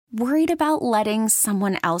Worried about letting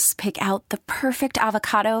someone else pick out the perfect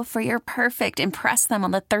avocado for your perfect impress them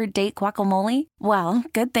on the third date guacamole? Well,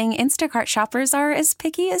 good thing Instacart shoppers are as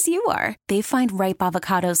picky as you are. They find ripe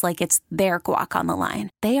avocados like it's their guac on the line.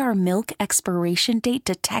 They are milk expiration date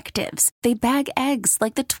detectives. They bag eggs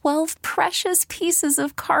like the 12 precious pieces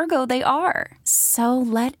of cargo they are. So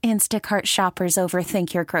let Instacart shoppers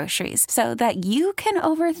overthink your groceries so that you can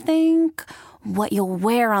overthink what you'll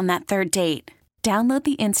wear on that third date. Download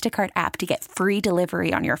the Instacart app to get free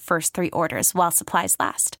delivery on your first 3 orders while supplies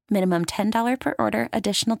last. Minimum $10 per order.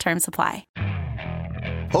 Additional terms apply.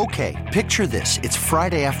 Okay, picture this. It's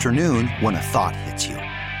Friday afternoon when a thought hits you.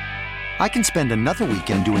 I can spend another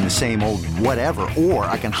weekend doing the same old whatever, or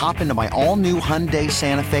I can hop into my all-new Hyundai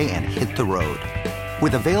Santa Fe and hit the road.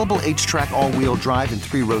 With available H-Track all-wheel drive and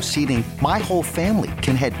 3-row seating, my whole family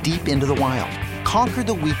can head deep into the wild. Conquer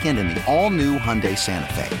the weekend in the all-new Hyundai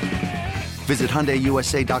Santa Fe. Visit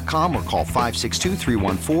HyundaiUSA.com or call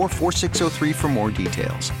 562-314-4603 for more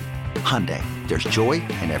details. Hyundai, there's joy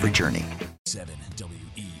in every journey. 7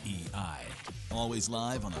 WEEI. Always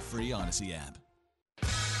live on the free Odyssey app.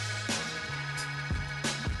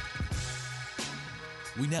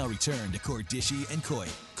 We now return to Cordischi and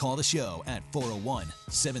Coit. Call the show at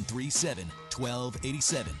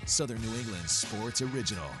 401-737-1287. Southern New England Sports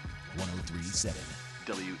Original. 103.7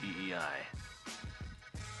 WEEI.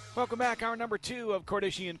 Welcome back. Hour number 2 of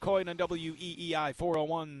Cordischi and Coit on WEEI,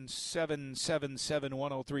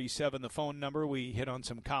 401-777-1037. The phone number. We hit on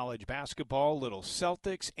some college basketball, little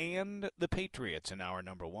Celtics, and the Patriots in hour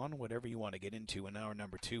number 1. Whatever you want to get into in hour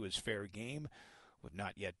number 2 is fair game. We've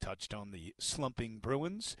not yet touched on the slumping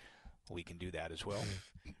Bruins. We can do that as well.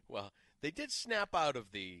 Well, they did snap out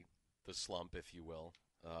of the slump, if you will.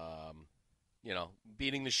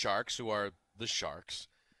 Beating the Sharks, who are the Sharks.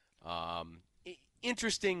 Some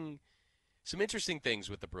interesting things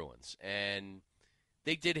with the Bruins, and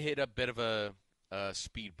they did hit a bit of a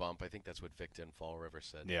speed bump. I think that's what Victor in Fall River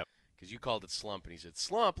said. Yep. Because you called it slump, and he said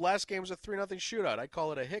slump. Last game was a 3-0 shootout. I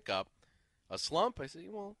call it a hiccup, a slump. I said,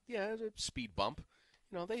 well, yeah, it's a speed bump.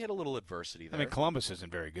 They hit a little adversity there. I mean, Columbus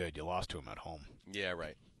isn't very good. You lost to them at home. Yeah,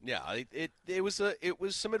 right. Yeah, it was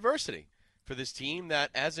some adversity for this team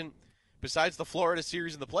that hasn't, besides the Florida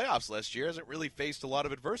series in the playoffs last year, hasn't really faced a lot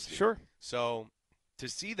of adversity. Sure. So to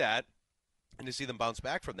see that and to see them bounce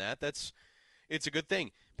back from that, it's a good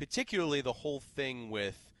thing. Particularly the whole thing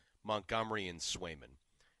with Montgomery and Swayman.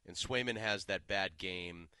 And Swayman has that bad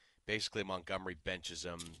game. Basically, Montgomery benches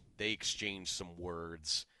him. They exchange some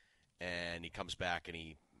words, and he comes back and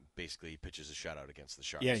he basically pitches a shutout against the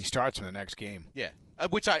Sharks. Yeah, he starts in the next game. Yeah,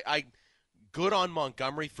 which I good on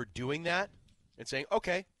Montgomery for doing that and saying,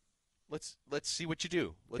 okay, let's see what you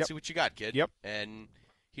do. Let's see what you got, kid. Yep. And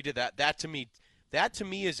he did that. That to me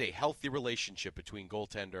is a healthy relationship between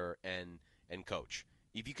goaltender and coach.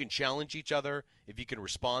 If you can challenge each other, if you can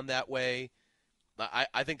respond that way,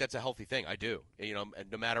 I think that's a healthy thing. I do. And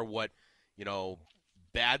no matter what,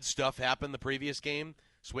 bad stuff happened the previous game,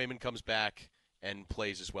 Swayman comes back and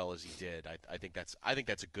plays as well as he did. I think that's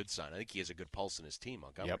a good sign. I think he has a good pulse in his team,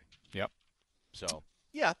 Montgomery. Yep. So,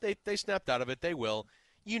 yeah, they snapped out of it. They will.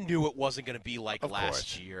 You knew it wasn't going to be like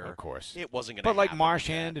last year. Of course. It wasn't going to But like happen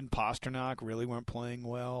Marchand and Pasternak really weren't playing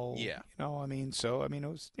well. Yeah. It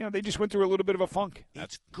was, they just went through a little bit of a funk.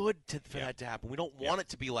 It's good for that to happen. We don't want it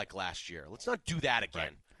to be like last year. Let's not do that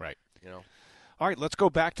again. Right. All right, let's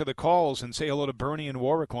go back to the calls and say hello to Bernie in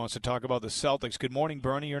Warwick wants to talk about the Celtics. Good morning,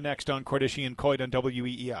 Bernie. You're next on Cordischi and Coit on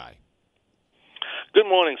WEEI. Good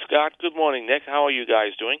morning, Scott. Good morning, Nick. How are you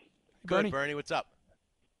guys doing? Good, Bernie. What's up?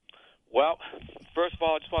 Well, first of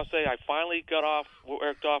all, I just want to say I finally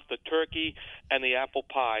worked off the turkey and the apple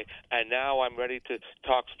pie, and now I'm ready to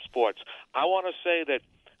talk some sports. I want to say that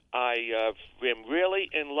I am really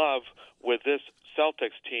in love with this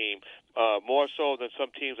Celtics team, more so than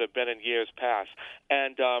some teams have been in years past.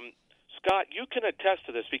 And Scott, you can attest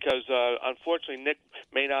to this because unfortunately Nick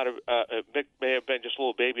may have been just a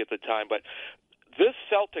little baby at the time, but this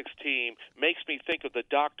Celtics team makes me think of the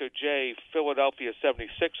Dr. J Philadelphia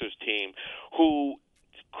 76ers team, who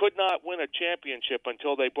could not win a championship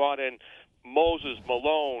until they brought in Moses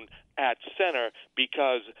Malone at center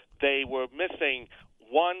because they were missing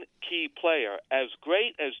one key player. As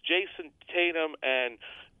great as Jason Tatum and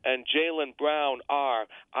Jaylen Brown are,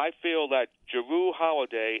 I feel that Jrue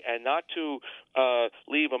Holiday, and not to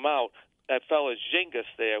leave him out, that fella Zingis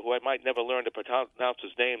there, who I might never learn to pronounce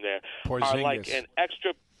his name there, Poor are Zingis. like an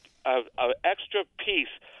extra piece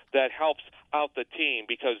that helps out the team,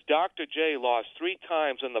 because Dr. J lost 3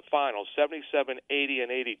 times in the finals, 77, 80,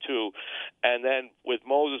 and 82. And then with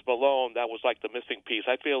Moses Malone, that was like the missing piece.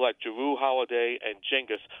 I feel like Jrue Holiday and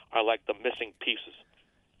Genghis are like the missing pieces.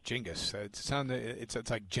 Genghis. It's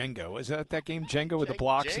like Jenga. Is that game Jenga with the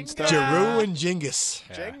blocks and stuff? Jrue and Genghis.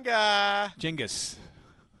 Yeah. Jenga. Genghis.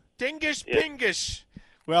 Dingus Pingus.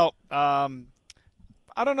 Well, I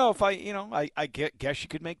don't know if I guess you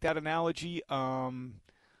could make that analogy.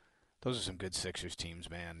 Those are some good Sixers teams,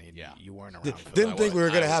 man. You weren't around for Didn't that. think we were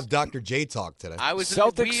going to have Dr. J talk today. I was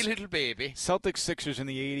Celtics, a wee little baby. Celtics, Sixers in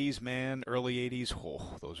the 80s, man, early 80s.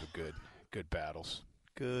 Oh, those were good. Good battles.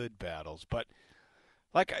 Good battles. But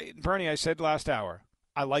Bernie, I said last hour,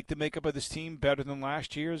 I like the makeup of this team better than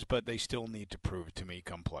last year's, but they still need to prove it to me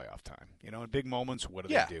come playoff time. In big moments, what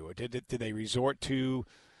do they do? Did they resort to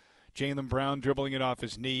Jaylen Brown dribbling it off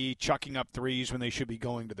his knee, chucking up threes when they should be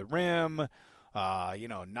going to the rim,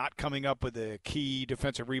 not coming up with a key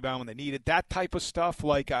defensive rebound when they need it? That type of stuff,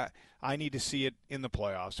 I need to see it in the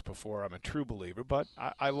playoffs before I'm a true believer. But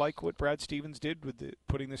I like what Brad Stevens did with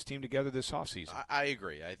putting this team together this offseason. I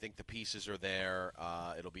agree. I think the pieces are there.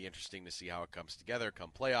 It'll be interesting to see how it comes together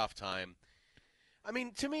come playoff time. I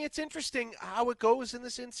mean, to me, it's interesting how it goes in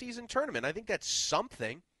this in-season tournament. I think that's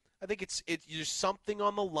something. I think there's something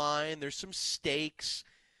on the line. There's some stakes.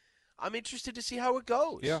 I'm interested to see how it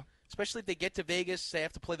goes. Yeah. Especially if they get to Vegas, they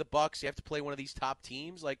have to play the Bucks. You have to play one of these top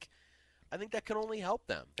teams. I think that can only help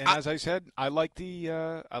them. And as I said, I like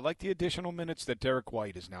the additional minutes that Derek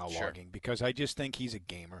White is now logging, because I just think he's a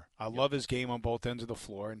gamer. I love his game on both ends of the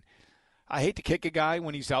floor, and I hate to kick a guy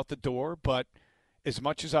when he's out the door, but as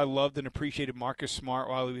much as I loved and appreciated Marcus Smart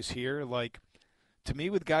while he was here, to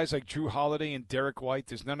me, with guys like Jrue Holiday and Derek White,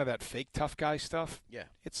 there's none of that fake tough guy stuff. Yeah.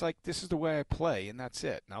 It's like, this is the way I play, and that's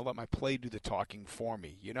it. And I'll let my play do the talking for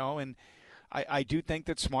me, And I do think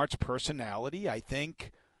that Smart's personality,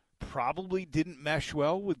 probably didn't mesh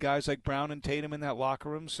well with guys like Brown and Tatum in that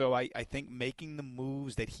locker room. So I think making the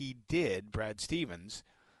moves that he did, Brad Stevens,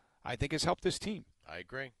 I think has helped this team. I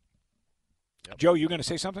agree. Yep. Joe, you going to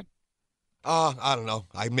say something? I don't know.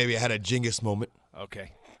 Maybe I had a Genghis moment.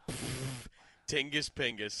 Okay. Tingus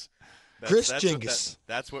Pingus. Chris Genghis.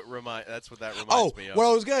 That's what that reminds me of. What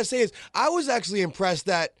I was going to say is I was actually impressed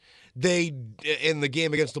that they, in the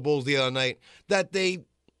game against the Bulls the other night, that they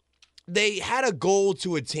had a goal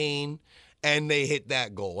to attain and they hit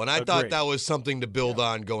that goal. And I thought that was something to build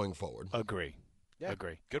on going forward. Agree. Yeah.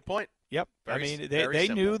 Agree. Good point. Yep. They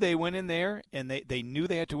knew they went in there and they knew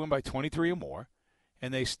they had to win by 23 or more.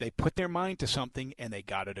 And they put their mind to something, and they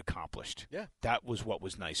got it accomplished. Yeah. That was what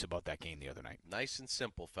was nice about that game the other night. Nice and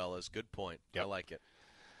simple, fellas. Good point. Yep. I like it.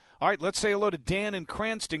 All right, let's say hello to Dan in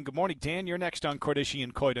Cranston. Good morning, Dan. You're next on Cordischi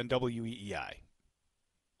and Coit on WEEI.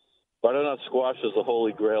 Butternut squash is the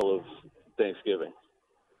holy grail of Thanksgiving.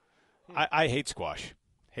 I hate squash.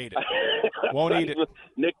 Hate it. Won't eat it.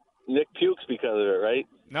 Nick pukes because of it, right?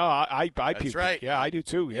 No, I That's puke. right. Yeah, I do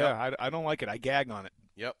too. Yeah, Yep. I don't like it. I gag on it.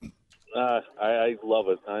 Yep. I love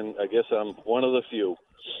it. I guess I'm one of the few.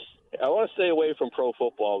 I want to stay away from pro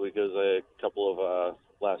football because I had a couple of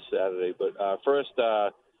last Saturday. But first, I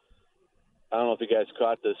don't know if you guys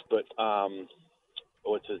caught this, but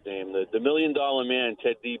what's his name? The $1 Million Man,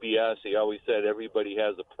 Ted DiBiase, always said everybody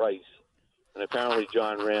has a price. And apparently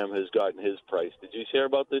John Ram has gotten his price. Did you hear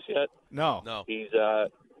about this yet? No.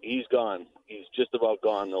 He's gone. He's just about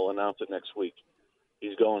gone. They'll announce it next week.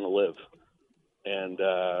 He's going to live. And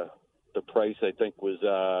the price, I think, was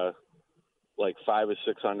like $500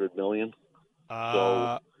 or $600 million.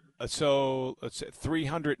 So let's say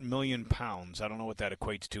 300 million pounds. I don't know what that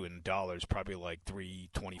equates to in dollars. Probably like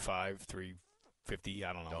 325, 350.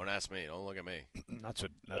 I don't know. Don't ask me. Don't look at me. That's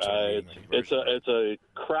what it's a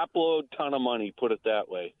crapload ton of money. Put it that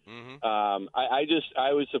way. Mm-hmm.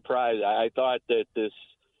 I was surprised. I thought that this,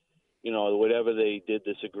 whatever they did,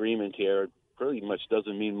 this agreement here, pretty much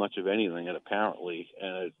doesn't mean much of anything, and apparently,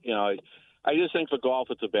 and I just think for golf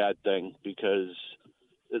it's a bad thing because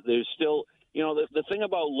there's still, the thing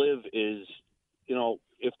about live is,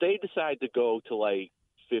 if they decide to go to like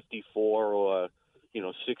 54 or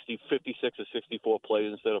 56 or 64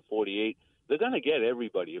 players instead of 48, they're going to get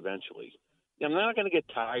everybody eventually. They're not going to get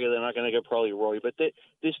Tiger, they're not going to get probably Rory, but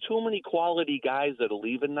there's too many quality guys that are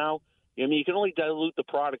leaving now. I mean, you can only dilute the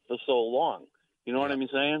product for so long. You know what I'm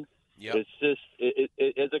saying? Yep. It's just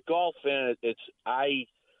as a golf fan, I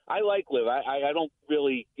like live. I don't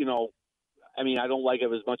really, I don't like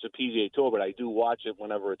it as much as PGA Tour, but I do watch it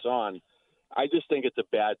whenever it's on. I just think it's a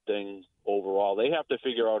bad thing overall. They have to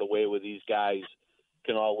figure out a way where these guys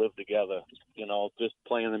can all live together. Just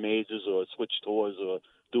play in the majors or switch tours or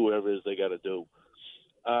do whatever it is they got to do.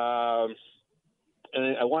 And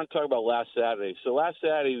I want to talk about last Saturday. So last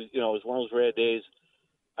Saturday, was one of those rare days.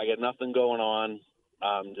 I got nothing going on.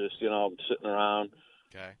 Just, I'm sitting around.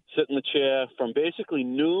 Okay. Sit in the chair from basically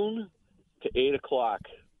noon to 8 o'clock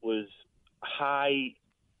was high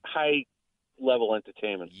level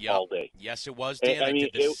entertainment all day. Yes, it was, Dan. I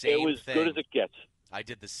did the same thing. It was good as it gets. I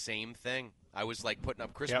did the same thing. I was like putting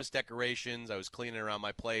up Christmas decorations. I was cleaning around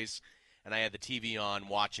my place, and I had the TV on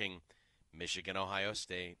watching Michigan, Ohio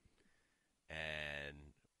State, and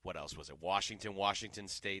what else was it? Washington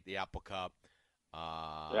State, the Apple Cup.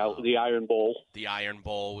 The Iron Bowl. The Iron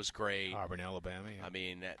Bowl was great. Auburn, Alabama. Yeah. I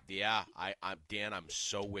mean, Dan, I'm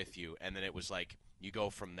so with you. And then it was like you go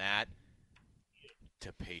from that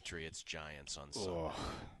to Patriots Giants on Sunday. Oh.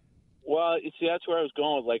 Well, see, that's where I was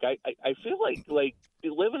going. Like, I feel like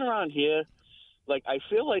living around here, like I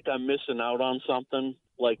feel like I'm missing out on something.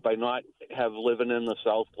 Like by not living in the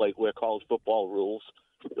South, like where college football rules,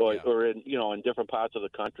 or in in different parts of the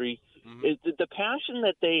country. Mm-hmm. The passion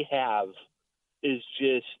that they have is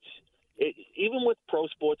just even with pro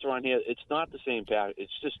sports around here, it's not the same passion.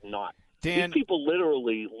 It's just not. Dan, these people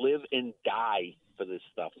literally live and die for this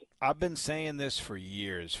stuff. I've been saying this for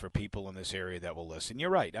years for people in this area that will listen.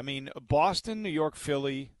 You're right. I mean, Boston, New York,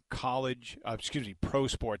 Philly, pro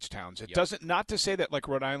sports towns. It doesn't, not to say that like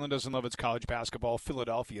Rhode Island doesn't love its college basketball.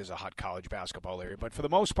 Philadelphia is a hot college basketball area. But for the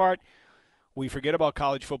most part, we forget about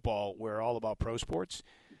college football. We're all about pro sports.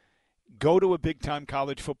 Go to a big-time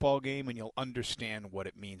college football game, and you'll understand what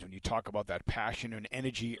it means when you talk about that passion and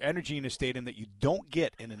energy in a stadium that you don't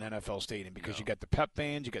get in an NFL stadium because you got the pep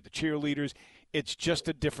bands, you got the cheerleaders. It's just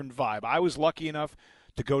a different vibe. I was lucky enough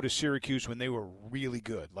to go to Syracuse when they were really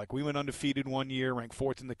good. Like, we went undefeated one year, ranked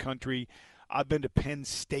 4th in the country. I've been to Penn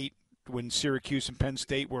State when Syracuse and Penn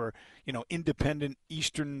State were, independent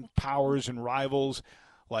Eastern powers and rivals.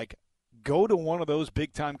 Like, go to one of those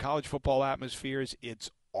big-time college football atmospheres.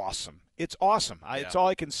 It's awesome. It's awesome. It's all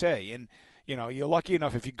I can say. And, you're lucky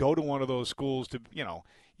enough if you go to one of those schools to,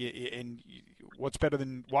 and what's better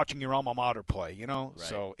than watching your alma mater play, Right.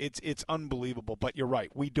 So it's unbelievable. But you're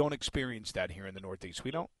right. We don't experience that here in the Northeast.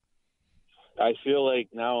 We don't. I feel like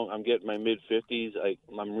now I'm getting my mid-50s.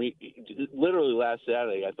 Literally last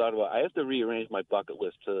Saturday, I thought I have to rearrange my bucket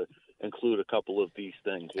list to include a couple of these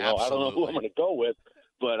things. I don't know who I'm going to go with,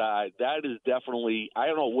 but that is definitely – I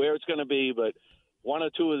don't know where it's going to be, but – one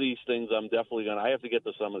or two of these things, I'm definitely I have to get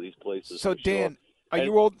to some of these places. So, Dan, are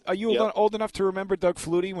you old enough to remember Doug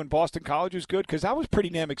Flutie when Boston College was good? Because that was pretty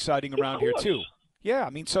damn exciting around here too. Yeah,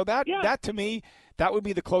 I mean, so that to me, that would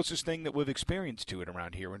be the closest thing that we've experienced to it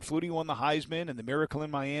around here. When Flutie won the Heisman and the Miracle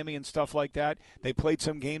in Miami and stuff like that, they played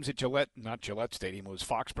some games at not Gillette Stadium, it was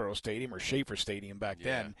Foxborough Stadium or Schaefer Stadium back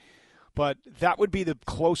then. But that would be the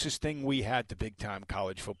closest thing we had to big-time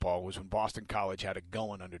college football was when Boston College had it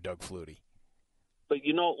going under Doug Flutie. But,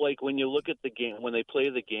 like when you look at the game, when they play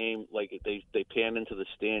the game, like they pan into the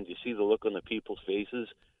stands, you see the look on the people's faces.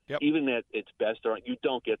 Yep. Even at its best, you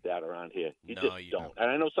don't get that around here. You don't. And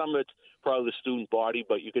I know some of it's probably the student body,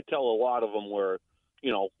 but you could tell a lot of them were,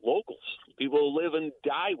 locals. People who live and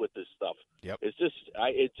die with this stuff. Yep.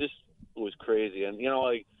 It just was crazy. And,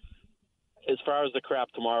 as far as the crap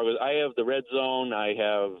tomorrow, I have the red zone, I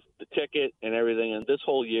have the ticket and everything, and this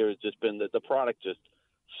whole year has just been that the product just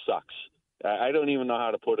sucks. I don't even know how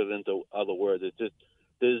to put it into other words. It's just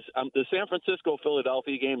the San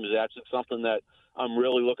Francisco-Philadelphia game is actually something that I'm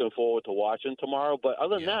really looking forward to watching tomorrow. But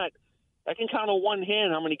other than that, I can count on one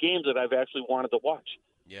hand how many games that I've actually wanted to watch.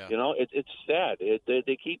 Yeah. It's sad.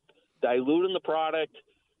 They keep diluting the product.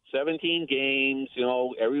 17 games.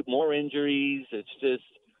 More injuries.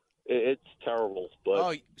 It's terrible.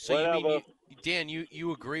 But so whatever. you mean Dan?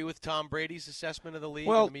 You agree with Tom Brady's assessment of the league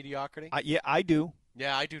and the mediocrity? I do.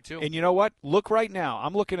 Yeah, I do too. And you know what? Look right now.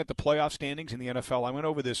 I'm looking at the playoff standings in the NFL. I went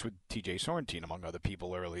over this with TJ Sorrentine, among other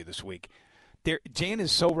people, earlier this week. Jan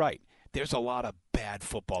is so right. There's a lot of bad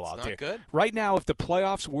football out there. Good. Right now, if the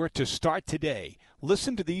playoffs were to start today,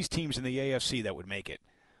 listen to these teams in the AFC that would make it.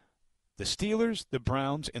 The Steelers, the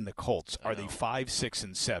Browns, and the Colts are the 5, 6,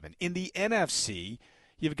 and 7. In the NFC,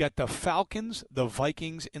 you've got the Falcons, the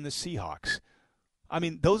Vikings, and the Seahawks. I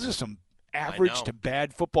mean, those are some average to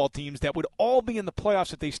bad football teams that would all be in the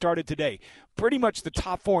playoffs if they started today. Pretty much the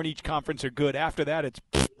top 4 in each conference are good. After that,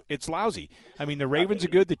 it's lousy. I mean, the Ravens are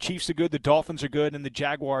good, the Chiefs are good, the Dolphins are good, and the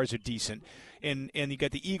Jaguars are decent. And you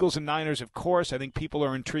got the Eagles and Niners, of course. I think people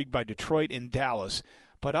are intrigued by Detroit and Dallas.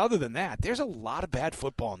 But other than that, there's a lot of bad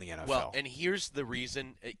football in the NFL. Well, and here's the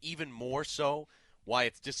reason, even more so, why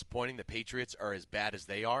it's disappointing the Patriots are as bad as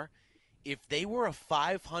they are. If they were a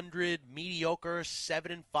 500 mediocre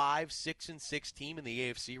 7-5, 6-6 team in the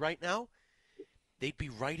AFC right now, they'd be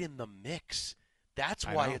right in the mix. That's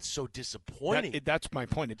why it's so disappointing. That's my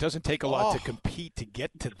point. It doesn't take a lot to compete to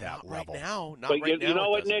get to that level. Right now, but you know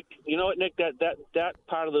what, Nick? You know what, Nick? That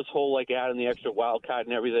part of this whole like adding the extra wild card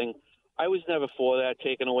and everything, I was never for that.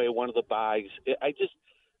 Taking away one of the buys, I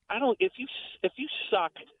don't. If you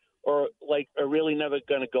suck or like are really never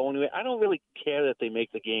going to go anywhere, I don't really care that they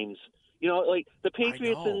make the games. You know, like the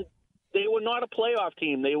Patriots, and they were not a playoff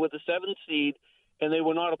team. They were the 7th seed, and they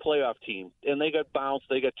were not a playoff team. And they got bounced.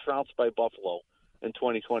 They got trounced by Buffalo in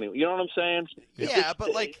 2020. You know what I'm saying? Yeah,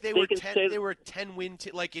 but like they were 10-win.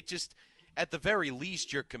 Like it just, at the very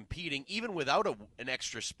least, you're competing even without an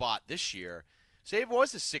extra spot this year. Say if it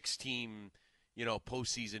was a 6-team,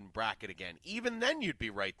 postseason bracket again. Even then, you'd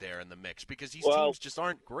be right there in the mix because these teams just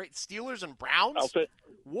aren't great. Steelers and Browns.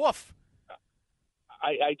 Woof.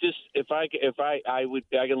 I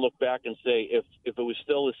can look back and say if it was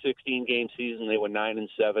still a 16-game season, they were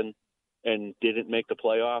 9-7 and didn't make the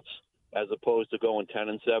playoffs, as opposed to going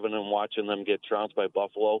 10-7 and watching them get trounced by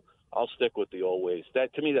Buffalo. I'll stick with the old ways.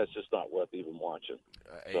 That to me, that's just not worth even watching.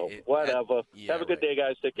 So whatever. Have a good day,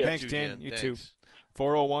 guys. Take care. Thanks, Dan. You too.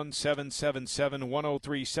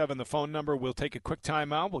 401-777-1037, the phone number. We'll take a quick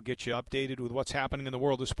timeout. We'll get you updated with what's happening in the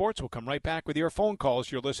world of sports. We'll come right back with your phone calls.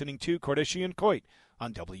 You're listening to Cordischi and Coit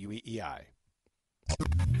on WEEI.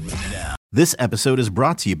 This episode is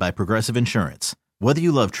brought to you by Progressive Insurance. Whether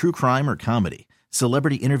you love true crime or comedy,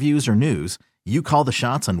 celebrity interviews or news, you call the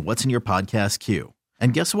shots on what's in your podcast queue.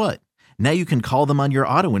 And guess what? Now you can call them on your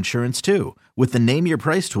auto insurance too with the Name Your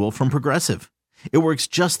Price tool from Progressive. It works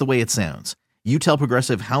just the way it sounds. You tell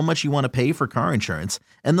Progressive how much you want to pay for car insurance,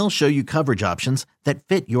 and they'll show you coverage options that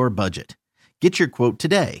fit your budget. Get your quote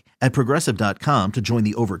today at Progressive.com to join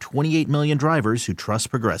the over 28 million drivers who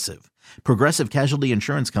trust Progressive. Progressive Casualty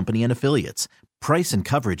Insurance Company and Affiliates. Price and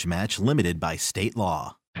coverage match limited by state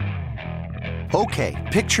law. Okay,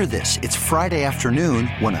 picture this. It's Friday afternoon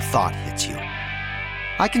when a thought hits you.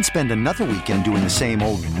 I can spend another weekend doing the same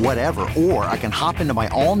old whatever, or I can hop into my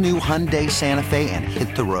all-new Hyundai Santa Fe and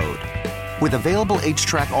hit the road. With available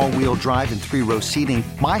H-Track all-wheel drive and 3-row seating,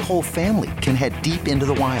 my whole family can head deep into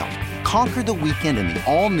the wild. Conquer the weekend in the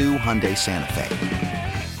all-new Hyundai Santa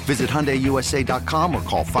Fe. Visit HyundaiUSA.com or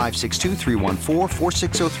call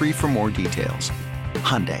 562-314-4603 for more details.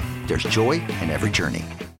 Hyundai, there's joy in every journey.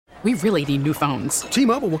 We really need new phones.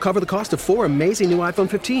 T-Mobile will cover the cost of 4 amazing new iPhone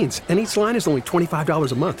 15s, and each line is only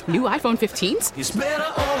 $25 a month. New iPhone 15s? It's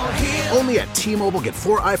better over here. Only at T-Mobile, get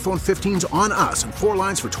 4 iPhone 15s on us and 4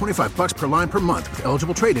 lines for $25 per line per month with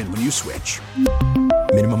eligible trade-in when you switch.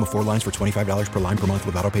 Minimum of 4 lines for $25 per line per month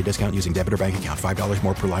with autopay discount using debit or bank account. $5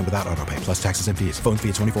 more per line without autopay, plus taxes and fees. Phone fee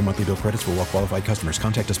at 24 monthly bill credits for well-qualified customers.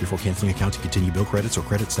 Contact us before canceling account to continue bill credits or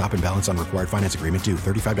credit stop and balance on required finance agreement due.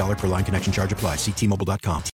 $35 per line connection charge applies. See T-Mobile.com.